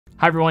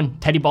Hi everyone,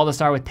 Teddy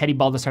Baldassarre with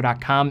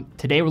TeddyBaldassarre.com.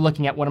 Today we're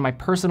looking at one of my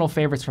personal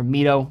favorites from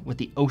Mido with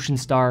the Ocean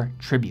Star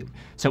Tribute.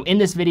 So in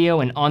this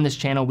video and on this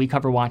channel, we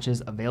cover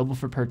watches available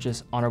for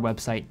purchase on our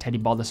website,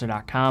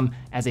 TeddyBaldassarre.com,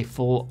 as a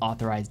full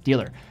authorized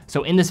dealer.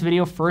 So in this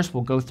video, first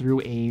we'll go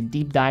through a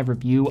deep dive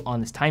review on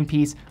this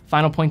timepiece,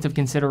 final points of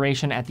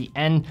consideration at the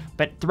end.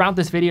 But throughout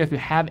this video, if you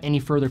have any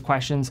further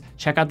questions,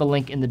 check out the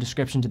link in the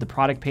description to the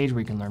product page where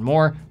you can learn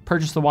more,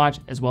 purchase the watch,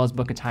 as well as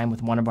book a time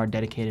with one of our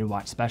dedicated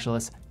watch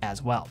specialists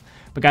as well.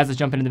 But guys, let's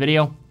jump into the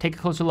video, take a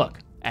closer look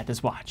at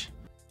this watch.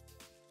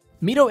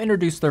 Mido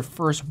introduced their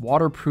first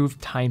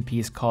waterproof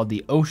timepiece called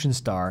the Ocean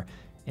Star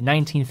in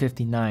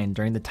 1959,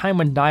 during the time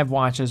when dive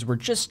watches were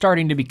just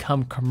starting to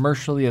become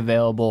commercially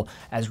available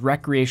as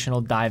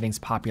recreational diving's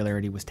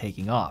popularity was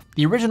taking off.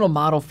 The original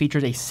model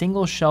featured a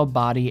single shell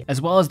body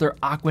as well as their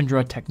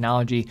Aquandra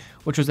technology,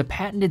 which was a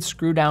patented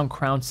screw-down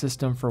crown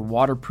system for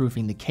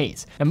waterproofing the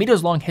case. Now,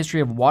 Mido's long history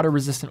of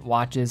water-resistant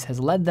watches has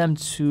led them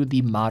to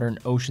the modern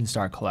Ocean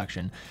Star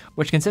collection,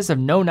 which consists of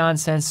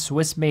no-nonsense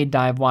Swiss-made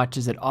dive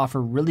watches that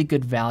offer really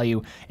good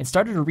value and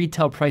started at a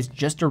retail price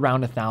just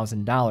around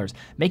 $1,000,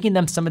 making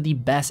them some of the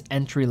best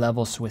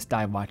entry-level Swiss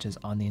dive watches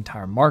on the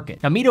entire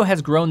market. Now, Mido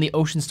has grown the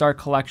Ocean Star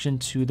collection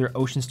to their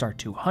Ocean Star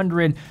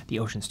 200, the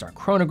Ocean Star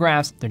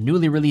chronographs, their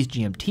newly released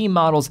GMT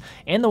models,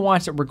 and the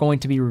watch that we're going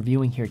to be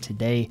reviewing here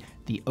today,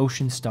 the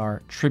Ocean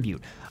Star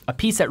Tribute, a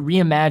piece that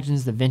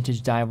reimagines the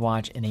vintage dive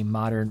watch in a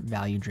modern,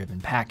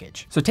 value-driven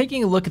package. So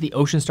taking a look at the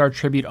Ocean Star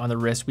Tribute on the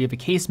wrist, we have a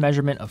case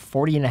measurement of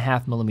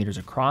 40.5 millimeters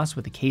across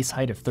with a case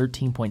height of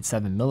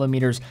 13.7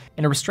 millimeters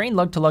and a restrained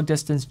lug-to-lug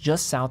distance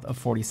just south of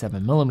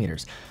 47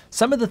 millimeters.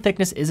 Some of the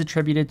thickness is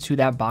attributed to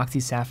that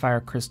boxy sapphire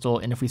crystal,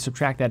 and if we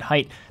subtract that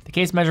height, the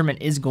case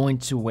measurement is going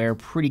to wear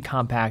pretty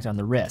compact on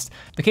the wrist.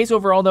 The case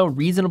overall, though,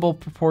 reasonable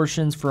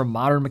proportions for a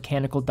modern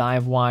mechanical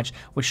dive watch,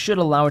 which should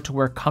allow it to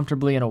wear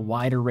comfortably in a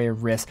wide array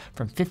of wrists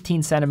from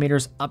 15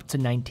 centimeters up to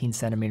 19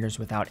 centimeters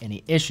without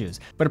any issues,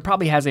 but it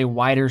probably has a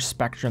wider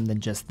spectrum than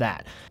just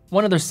that.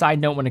 One other side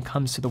note when it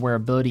comes to the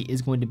wearability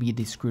is going to be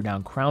the screw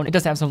down crown. It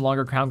does have some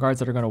longer crown guards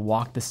that are going to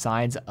walk the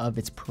sides of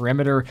its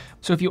perimeter.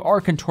 So if you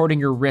are contorting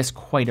your wrist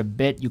quite a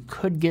bit, you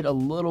could get a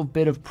little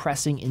bit of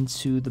pressing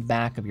into the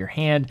back of your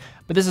hand,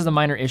 but this is a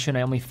minor issue and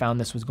I only found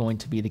this was going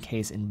to be the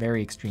case in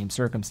very extreme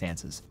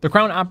circumstances. The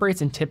crown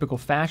operates in typical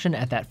fashion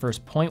at that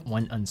first point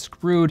when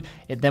unscrewed.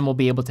 It then will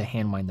be able to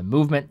hand wind the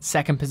movement,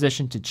 second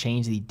position to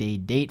change the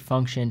day-date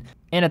function,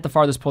 and at the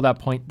farthest pulled out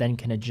point then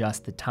can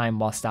adjust the time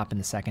while stopping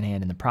the second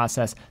hand in the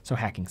process, so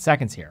hacking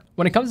seconds here.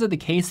 When it comes to the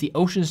case, the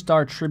Ocean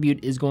Star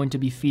Tribute is going to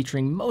be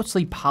featuring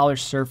mostly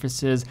polished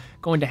surfaces,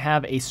 going to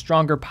have a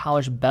stronger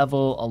polished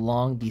bevel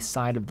along the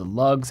side of the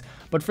lugs,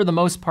 but for the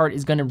most part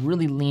is going to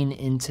really lean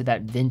into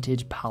that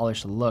vintage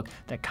polished look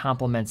that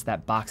complements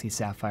that boxy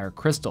sapphire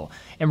crystal.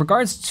 In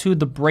regards to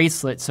the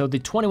bracelet, so the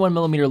 21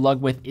 millimeter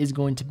lug width is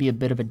going to be a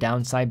bit of a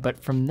downside, but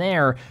from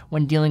there,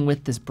 when dealing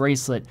with this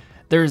bracelet,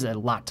 there's a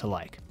lot to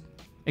like.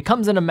 It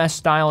comes in a mesh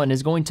style and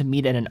is going to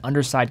meet at an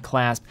underside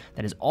clasp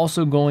that is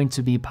also going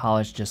to be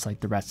polished just like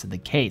the rest of the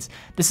case.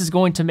 This is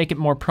going to make it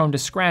more prone to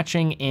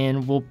scratching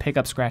and will pick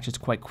up scratches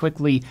quite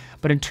quickly,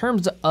 but in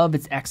terms of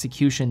its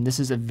execution, this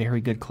is a very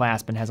good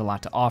clasp and has a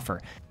lot to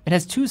offer. It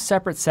has two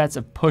separate sets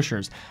of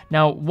pushers.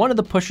 Now, one of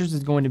the pushers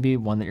is going to be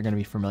one that you're going to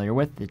be familiar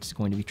with. It's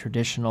going to be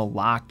traditional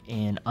lock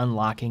and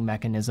unlocking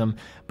mechanism,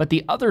 but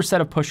the other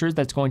set of pushers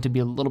that's going to be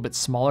a little bit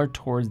smaller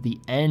towards the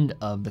end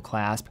of the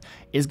clasp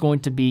is going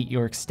to be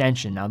your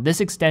extension. Now,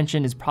 this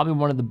extension is probably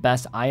one of the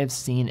best I have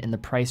seen in the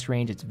price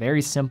range. It's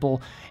very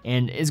simple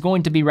and is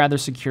going to be rather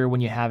secure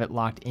when you have it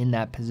locked in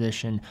that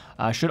position.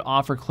 Should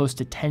offer close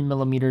to 10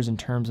 millimeters in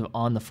terms of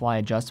on-the-fly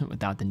adjustment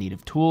without the need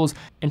of tools.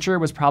 And sure, it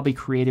was probably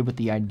created with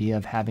the idea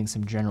of having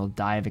some general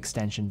dive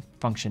extension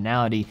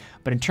functionality,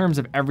 but in terms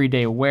of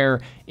everyday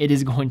wear, it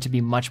is going to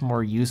be much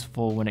more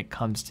useful when it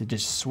comes to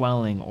just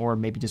swelling or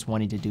maybe just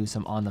wanting to do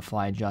some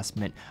on-the-fly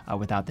adjustment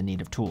without the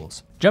need of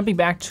tools. Jumping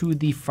back to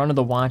the front of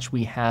the watch,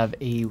 we have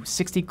a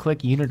 60-click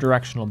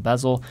unidirectional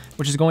bezel,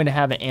 which is going to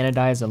have an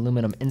anodized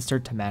aluminum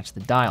insert to match the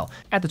dial.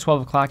 At the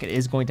 12 o'clock, it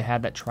is going to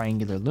have that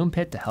triangular lume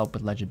pit to help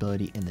with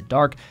legibility in the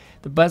dark.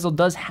 The bezel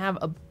does have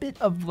a bit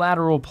of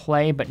lateral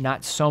play, but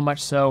not so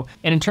much so.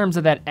 And in terms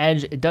of that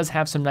edge, it does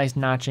have some nice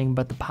notching,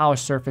 but the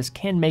polished surface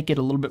can make it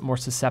a little bit more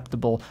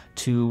susceptible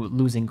to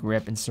losing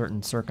grip in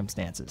certain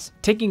circumstances.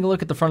 Taking a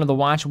look at the front of the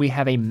watch, we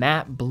have a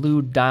matte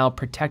blue dial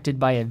protected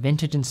by a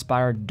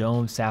vintage-inspired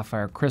dome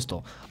sapphire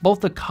crystal. Both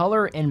the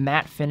color and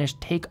matte finish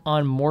take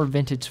on more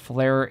vintage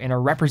flair and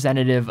are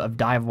representative of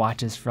dive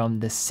watches from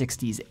the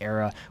 60s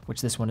era,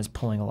 which this one is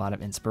pulling a lot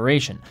of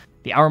inspiration.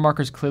 The hour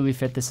markers clearly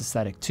fit this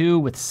aesthetic too,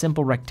 with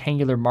simple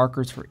rectangular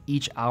markers for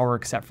each hour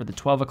except for the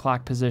 12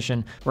 o'clock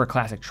position, where a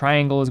classic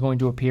triangle is going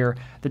to appear.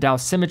 The dial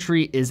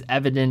symmetry is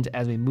evident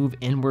as we move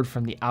inward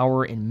from the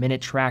hour and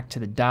minute track to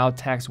the dial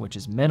text, which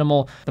is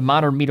minimal. The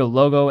modern Mido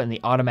logo and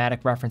the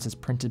automatic reference is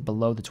printed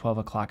below the 12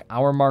 o'clock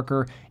hour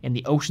marker, and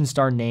the Ocean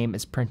Star name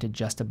is printed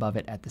just above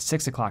it at the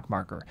 6 o'clock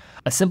marker.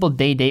 A simple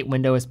day-date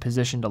window is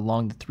positioned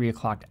along the 3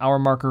 o'clock hour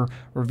marker,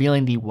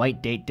 revealing the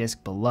white date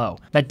disc below.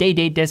 That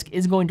day-date disc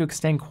is going to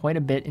extend quite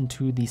a bit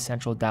into the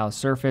central dial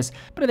surface,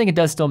 but I think it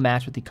does still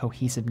match with the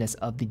cohesiveness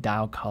of the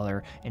dial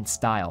color and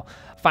style.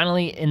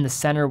 Finally, in the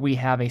center, we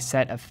have a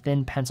set of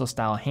thin pencil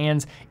style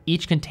hands,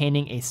 each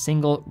containing a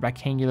single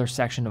rectangular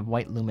section of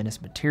white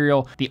luminous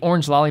material. The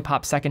orange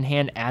lollipop second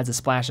hand adds a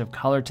splash of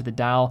color to the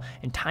dial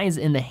and ties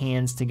in the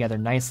hands together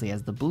nicely,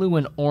 as the blue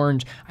and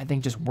orange I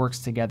think just works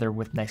together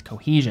with nice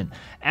cohesion.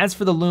 As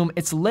for the lume,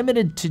 it's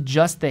limited to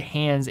just the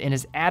hands and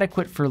is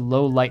adequate for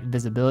low light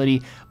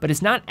visibility, but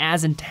it's not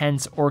as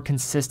intense or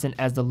consistent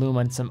as the lume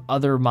on some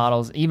other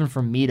models, even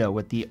from Mido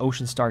with the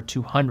Ocean Star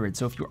 200.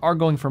 So if you are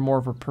going for more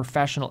of a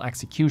professional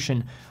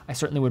execution, I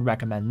certainly would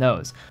recommend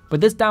those.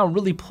 But this dial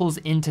really pulls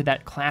into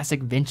that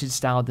classic vintage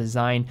style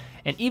design.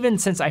 And even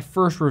since I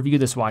first reviewed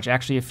this watch,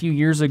 actually a few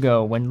years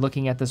ago when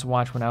looking at this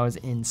watch when I was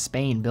in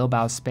Spain,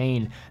 Bilbao,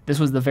 Spain, this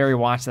was the very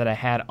watch that I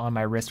had on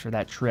my wrist for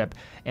that trip.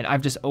 And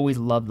I've just always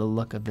loved the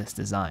look of this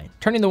design.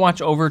 Turning the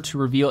watch over to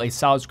reveal a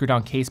solid screw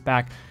down case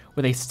back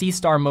with a sea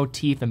star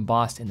motif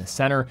embossed in the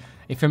center,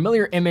 a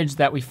familiar image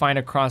that we find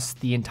across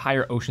the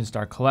entire Ocean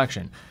Star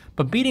collection.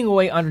 But beating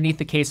away underneath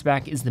the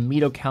caseback is the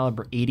Mido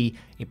Caliber 80,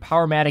 a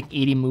Powermatic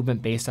 80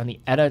 movement based on the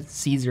ETA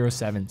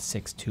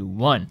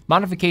C07621.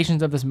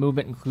 Modifications of this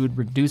movement include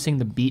reducing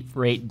the beat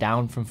rate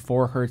down from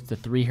 4 Hz to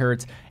 3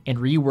 Hz and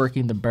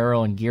reworking the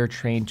barrel and gear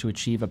train to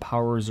achieve a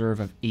power reserve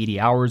of 80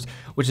 hours,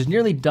 which is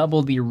nearly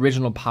double the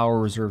original power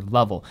reserve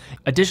level.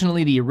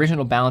 Additionally, the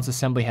original balance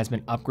assembly has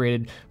been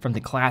upgraded from the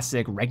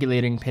classic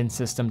regulating pin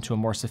system to a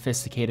more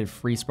sophisticated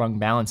free-sprung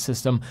balance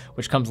system,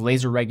 which comes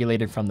laser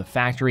regulated from the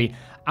factory.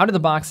 Out of the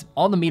box,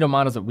 all the Mido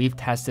models that we've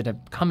tested have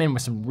come in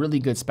with some really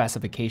good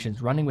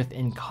specifications, running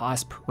within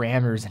cost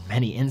parameters in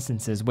many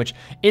instances, which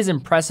is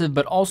impressive,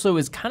 but also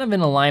is kind of in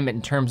alignment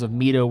in terms of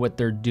Mido, what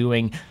they're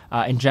doing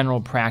in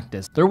general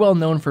practice. They're well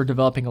known for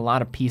developing a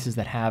lot of pieces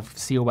that have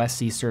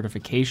COSC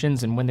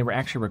certifications, and when they were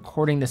actually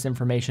recording this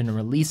information and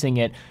releasing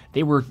it,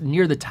 they were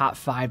near the top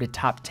 5 to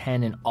top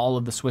 10 in all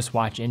of the Swiss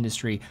watch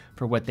industry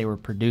for what they were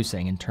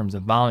producing in terms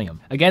of volume.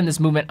 Again, this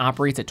movement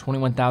operates at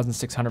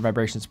 21,600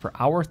 vibrations per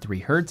hour,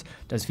 3 Hz,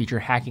 does feature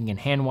hacking and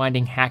hand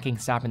winding, hacking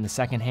stopping the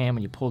second hand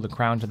when you pull the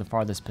crown to the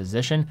farthest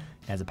position.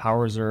 It has a power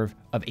reserve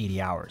of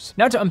 80 hours.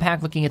 Now to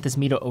unpack looking at this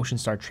Mido Ocean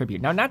Star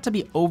Tribute. Now, not to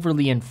be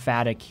overly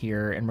emphatic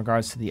here in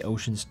regards to the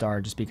Ocean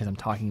Star just because I'm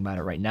talking about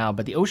it right now,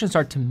 but the Ocean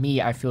Star to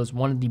me, I feel is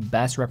one of the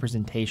best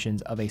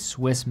representations of a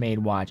Swiss-made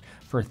watch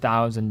for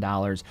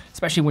 $1,000,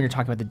 especially when you're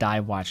talking about the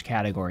dive watch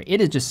category.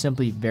 It is just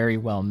simply very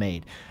well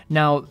made.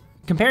 Now,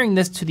 comparing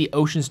this to the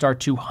Ocean Star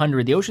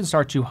 200, the Ocean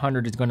Star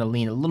 200 is going to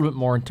lean a little bit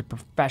more into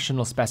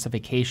professional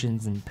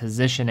specifications and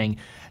positioning.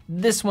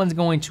 This one's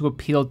going to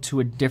appeal to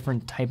a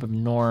different type of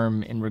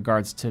norm in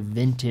regards to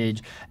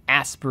vintage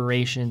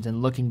aspirations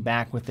and looking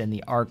back within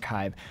the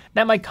archive.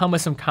 That might come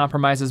with some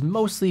compromises,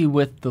 mostly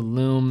with the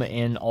lume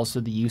and also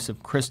the use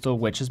of crystal,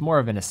 which is more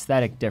of an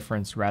aesthetic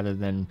difference rather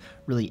than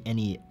really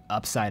any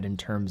upside in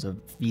terms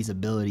of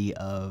feasibility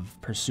of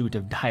pursuit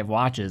of dive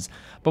watches.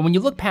 But when you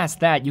look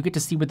past that, you get to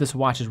see what this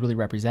watch is really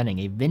representing,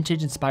 a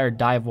vintage-inspired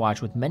dive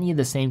watch with many of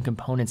the same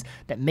components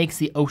that makes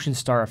the Ocean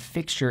Star a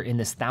fixture in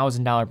this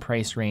 $1,000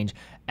 price range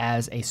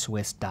as a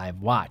Swiss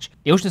dive watch.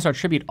 The Ocean Star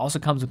Tribute also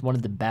comes with one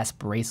of the best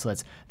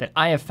bracelets that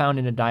I have found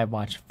in a dive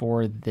watch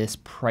for this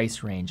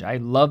price range. I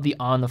love the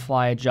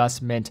on-the-fly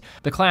adjustment.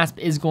 The clasp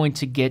is going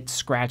to get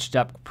scratched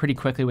up pretty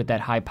quickly with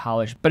that high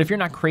polish, but if you're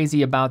not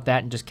crazy about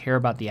that and just care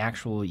about the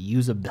actual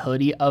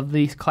usability of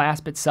the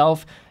clasp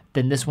itself,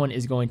 then this one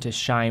is going to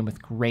shine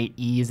with great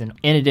ease. And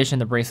in addition,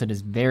 the bracelet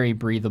is very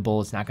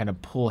breathable. It's not going to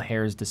pull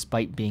hairs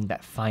despite being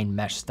that fine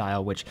mesh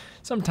style, which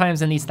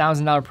sometimes in these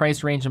 $1,000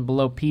 price range and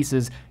below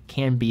pieces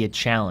can be a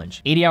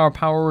challenge. 80-hour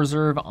power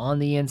reserve on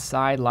the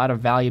inside, a lot of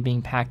value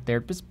being packed there,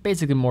 just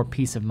basically more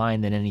peace of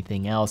mind than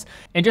anything else.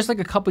 And just like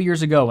a couple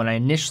years ago when I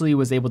initially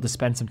was able to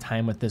spend some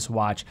time with this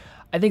watch,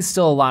 I think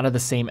still a lot of the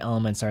same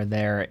elements are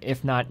there,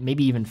 if not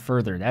maybe even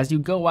further. As you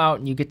go out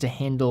and you get to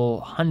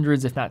handle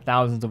hundreds, if not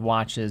thousands of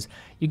watches,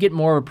 you get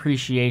more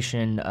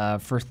appreciation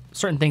for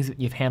certain things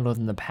that you've handled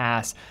in the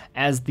past.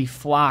 As the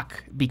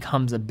flock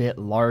becomes a bit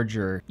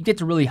larger, you get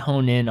to really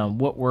hone in on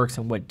what works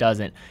and what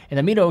doesn't. And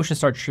the Mido Ocean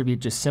Star Tribute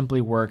just simply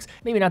works.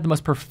 Maybe not the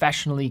most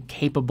professionally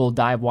capable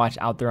dive watch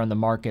out there on the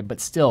market, but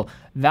still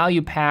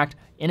value packed,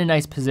 in a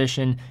nice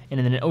position, and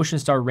in an Ocean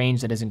Star range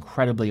that is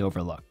incredibly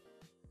overlooked.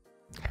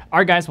 All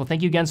right, guys, well,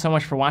 thank you again so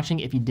much for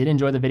watching. If you did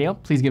enjoy the video,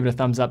 please give it a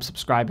thumbs up,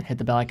 subscribe, and hit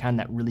the bell icon.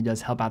 That really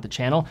does help out the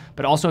channel.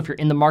 But also, if you're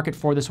in the market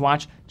for this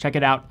watch, check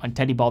it out on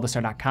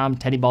TeddyBaldassarre.com.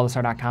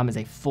 TeddyBaldassarre.com is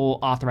a full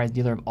authorized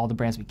dealer of all the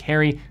brands we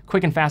carry,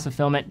 quick and fast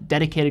fulfillment,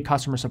 dedicated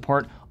customer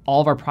support, All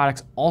of our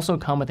products also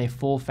come with a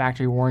full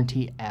factory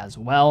warranty as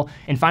well.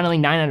 And finally,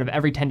 9 out of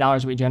every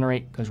 $10 we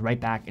generate goes right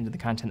back into the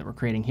content that we're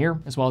creating here,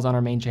 as well as on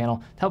our main channel,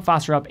 to help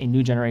foster up a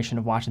new generation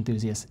of watch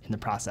enthusiasts in the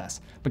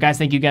process. But guys,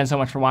 thank you again so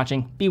much for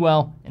watching. Be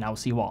well, and I will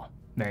see you all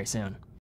very soon.